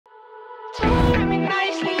Touring me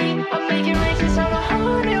nicely, I'm making races on a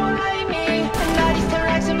horn, they don't like me. And all these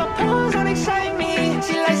racks in my paws don't excite me.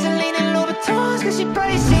 She likes to lean in Louboutins cause she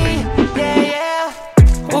pricey. Yeah, yeah.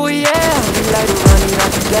 Oh yeah, we like to run it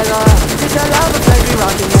out together. Bitch, I love it like we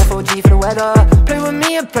rockin' FOG for the weather. Play with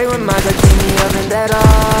me and play with mine, like give me a vendetta.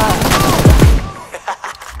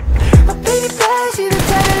 My baby bad, she the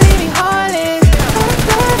type to leave me heartless. I'm a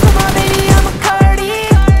bad for my baby, I'm a Cardi.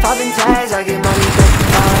 Poppin' tags, I get money, that's the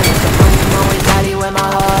hardest. I'm always daddy where my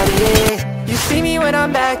heart is. You see me when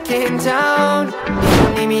I'm back in town. If you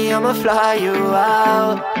need me, I'ma fly you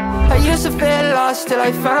out. I used to feel lost till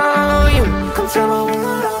I found you. Come turn my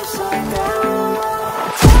world upside down.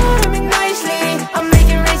 Touring me nicely, I'm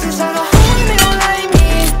making races on a horn, they don't like me.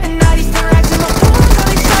 And all these racks in my paws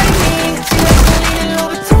don't excite me. She likes to lean in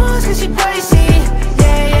Louboutins cause she pricey.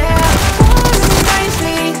 Yeah, yeah. Touring me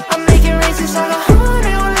nicely, I'm making races on a horn,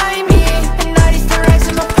 they don't like me. And all these racks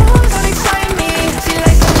in my paws don't excite me. She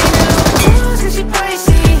likes to lean in Louboutins cause she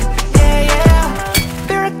pricey. Yeah, yeah.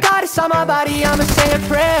 Fear of goddess on my body, I'ma say a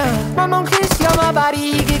prayer. My mom kiss on my body,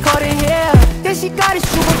 you get caught in here. Yeah, she got it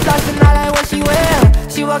super fast and I like what she wear.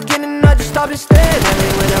 She walk in and I just stop and stare.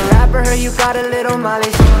 Living with a rapper, her, you got a little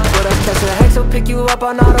mileage. Put up catch her head, so pick you up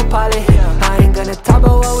on autopilot. I ain't gonna talk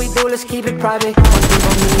about what we do, let's keep it private. One thing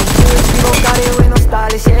on me, we both got it with no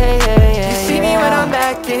stylist, yeah, yeah, yeah. You see me when I'm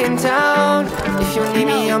back in town. If you need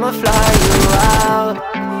me, I'ma fly you out.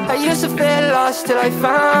 I used to feel lost till I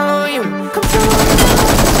found you. Come through.